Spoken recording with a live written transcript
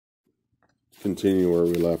continue where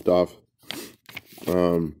we left off.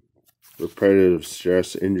 Repetitive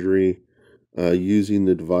stress injury. Using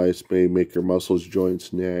the device may make your muscles,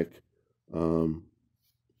 joints, neck,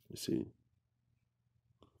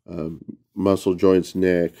 muscle, joints,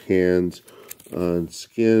 neck, hands,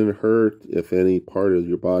 skin hurt if any part of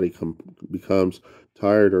your body becomes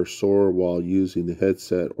tired or sore while using the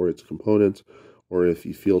headset or its components, or if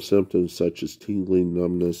you feel symptoms such as tingling,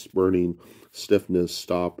 numbness, burning, stiffness.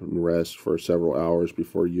 Stop and rest for several hours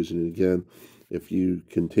before using it again. If you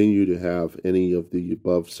continue to have any of the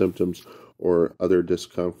above symptoms or other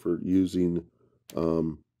discomfort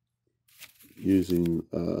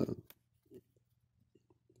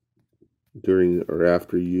during or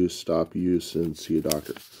after use, stop use and see a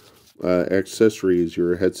doctor. Accessories.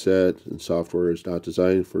 Your headset and software is not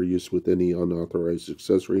designed for use with any unauthorized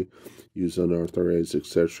accessory. Use unauthorized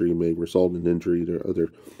accessory may result in injury to other.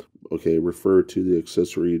 Okay, refer to the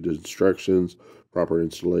accessory instructions, proper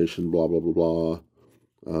installation, blah, blah, blah, blah.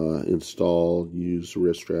 Install, use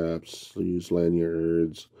wrist straps, use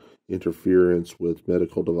lanyards. Interference with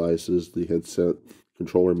medical devices. The headset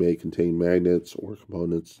controller may contain magnets or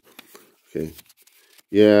components. Okay.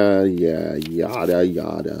 Yeah, yada,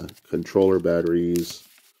 yada. Controller batteries.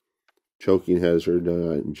 Choking hazard,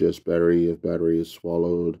 not ingest battery if battery is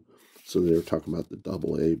swallowed. So they're talking about the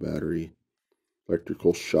AA battery.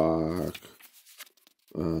 Electrical shock.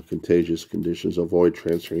 Contagious conditions. Avoid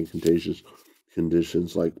transferring contagious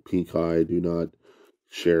conditions like pink eye. Do not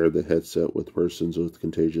share the headset with persons with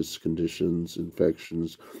contagious conditions,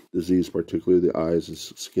 infections, disease, particularly the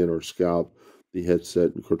eyes, skin, or scalp. The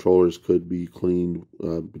headset and controllers could be cleaned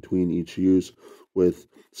between each use with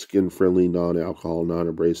skin-friendly, non-alcohol,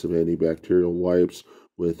 non-abrasive antibacterial wipes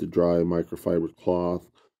with dry microfiber cloth.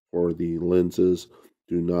 For the lenses,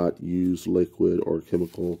 do not use liquid or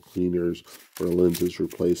chemical cleaners for lenses.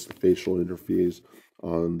 Replace the facial interface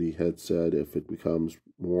on the headset if it becomes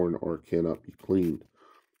worn or cannot be cleaned.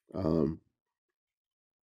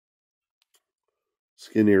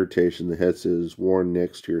 Skin irritation. The headset is worn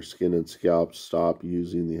next to your skin and scalp. Stop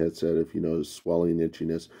using the headset if you notice swelling,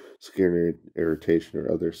 itchiness, skin irritation,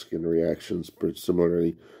 or other skin reactions.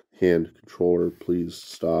 Similarly, hand controller, please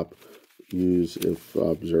stop use if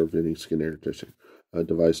observed any skin irritation.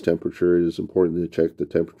 Device temperature. It is important to check the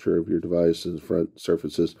temperature of your device as front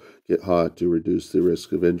surfaces get hot to reduce the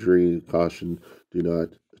risk of injury. Caution, do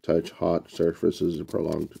not touch hot surfaces in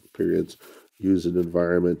prolonged periods. Use an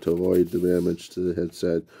environment to avoid the damage to the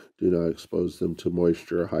headset. Do not expose them to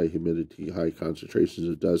moisture, high humidity, high concentrations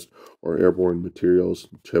of dust, or airborne materials.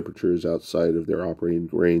 Temperatures outside of their operating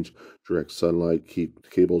range. Direct sunlight.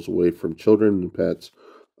 Keep cables away from children and pets.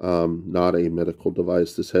 Not a medical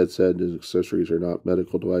device. This headset and accessories are not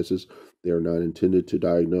medical devices. They are not intended to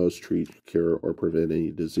diagnose, treat, cure, or prevent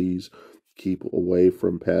any disease. Keep away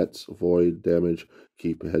from pets. Avoid damage.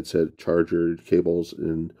 Keep a headset, charger, cables,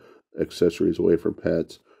 and accessories away from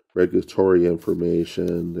pets. Regulatory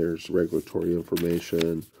information. There's regulatory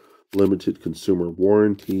information. Limited consumer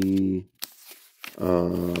warranty,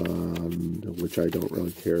 which I don't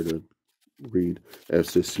really care to read.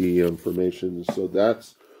 FCC information. So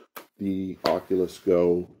that's the Oculus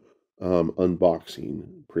Go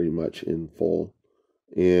unboxing pretty much in full.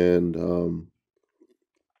 And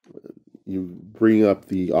you bring up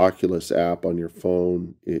the Oculus app on your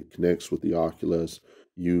phone. It connects with the Oculus.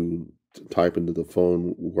 You type into the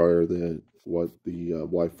phone what the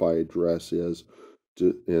Wi-Fi address is,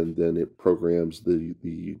 and then it programs the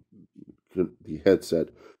headset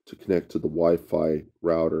to connect to the Wi-Fi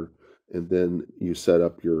router, and then you set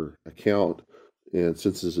up your account. And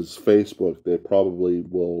since this is Facebook, they probably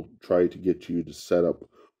will try to get you to set up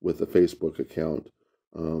with a Facebook account,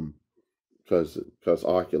 because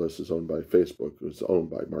Oculus is owned by Facebook. It's owned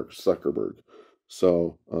by Mark Zuckerberg.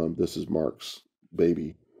 So this is Mark's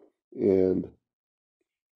baby. And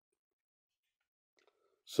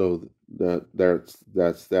so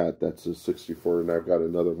that's a 64, and I've got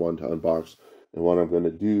another one to unbox. And what I'm going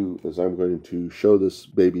to do is I'm going to show this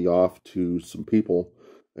baby off to some people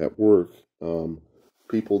at work,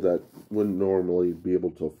 people that wouldn't normally be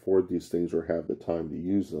able to afford these things or have the time to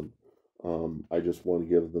use them. I just want to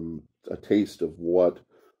give them a taste of what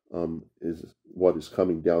is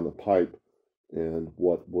coming down the pipe, and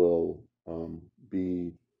what will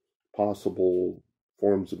be possible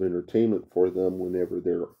forms of entertainment for them whenever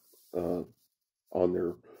they're on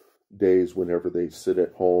their days, whenever they sit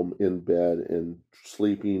at home in bed and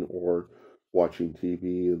sleeping or watching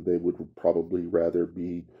TV, and they would probably rather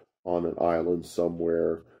be on an island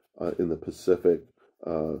somewhere in the Pacific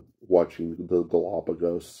watching the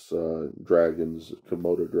Galapagos dragons,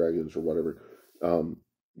 Komodo dragons, or whatever.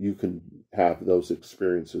 you can have those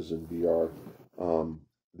experiences in VR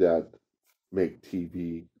that make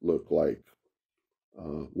TV look like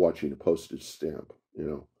watching a postage stamp.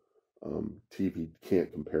 TV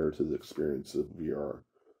can't compare to the experience of VR.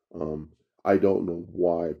 Um, I don't know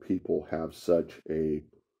why people have such a.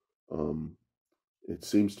 It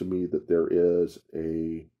seems to me that there is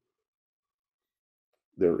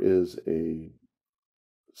a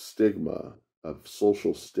stigma of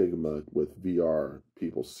social stigma with VR.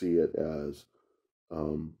 People see it as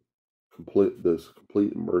um, complete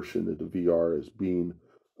immersion into VR as being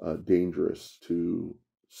dangerous to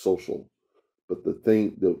social. But the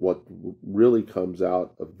thing that what really comes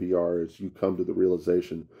out of VR is you come to the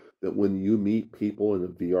realization that when you meet people in a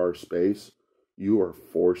VR space, you are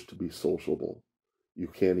forced to be sociable. You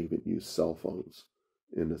can't even use cell phones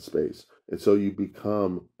in the space, and so you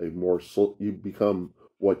become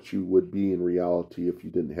what you would be in reality if you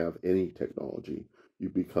didn't have any technology. You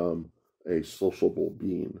become a sociable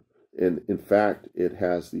being, and in fact, it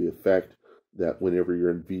has the effect that whenever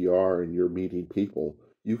you're in VR and you're meeting people,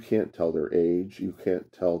 you can't tell their age, you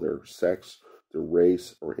can't tell their sex, their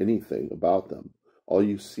race, or anything about them. All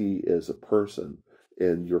you see is a person,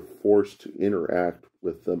 and you're forced to interact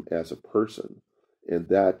with them as a person. And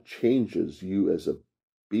that changes you as a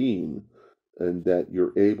being, and that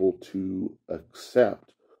you're able to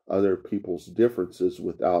accept other people's differences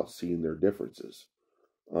without seeing their differences.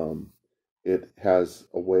 Um, it has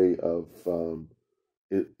a way of,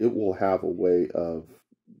 it will have a way of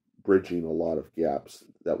bridging a lot of gaps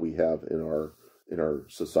that we have in our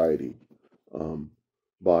society um,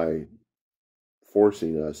 by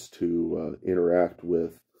forcing us to interact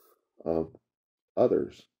with uh,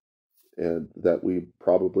 others, and that we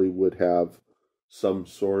probably would have some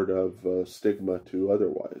sort of stigma to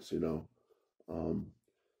otherwise, um,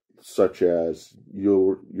 such as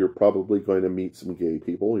you're probably going to meet some gay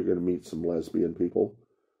people, you're going to meet some lesbian people.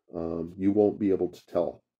 You won't be able to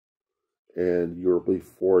tell, and you'll be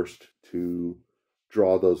forced to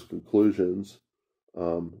draw those conclusions.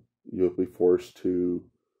 Um, you'll be forced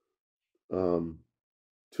um,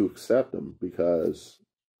 to accept them because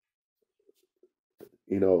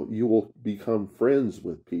you will become friends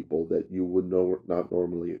with people that you would not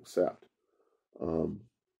normally accept. Um,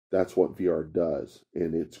 that's what VR does,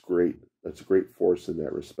 and it's great. It's a great force in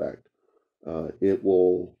that respect. It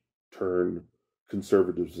will turn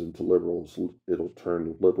conservatives into liberals. It'll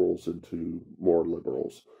turn liberals into more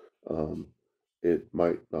liberals. Um, it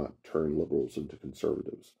might not turn liberals into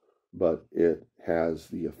conservatives, but it has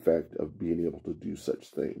the effect of being able to do such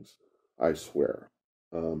things. I swear.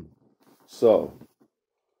 Um, so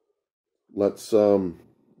let's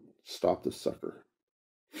stop this sucker.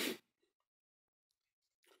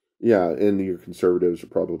 Yeah, and your conservatives are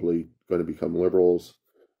probably going to become liberals.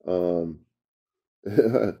 Um,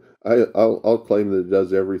 I'll claim that it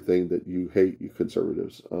does everything that you hate, you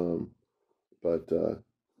conservatives. But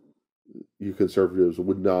you conservatives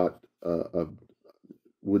would not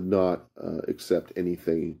accept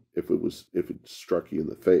anything if it struck you in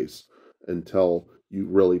the face until you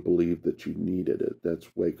really believed that you needed it. That's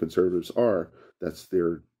the way conservatives are.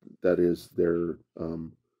 That is their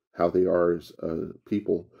how they are as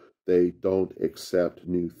people. They don't accept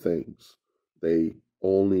new things. They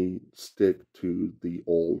only stick to the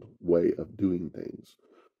old way of doing things.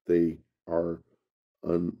 They are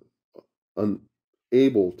un,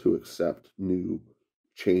 unable to accept new,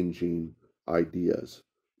 changing ideas.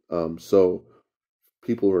 So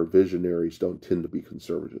people who are visionaries don't tend to be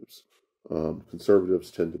conservatives.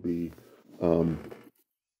 Conservatives tend to be, um,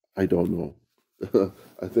 I don't know.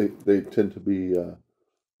 I think they tend to be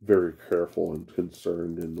very careful and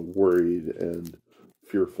concerned and worried and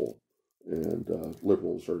fearful, and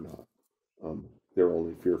liberals are not. They're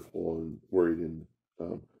only fearful and worried and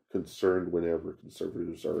concerned whenever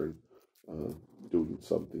conservatives are uh, doing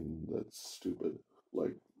something that's stupid,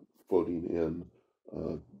 like voting in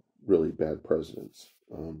uh, really bad presidents.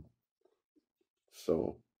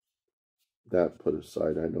 So that put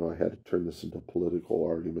aside, I know I had to turn this into a political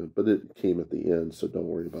argument, but it came at the end, so don't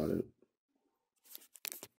worry about it.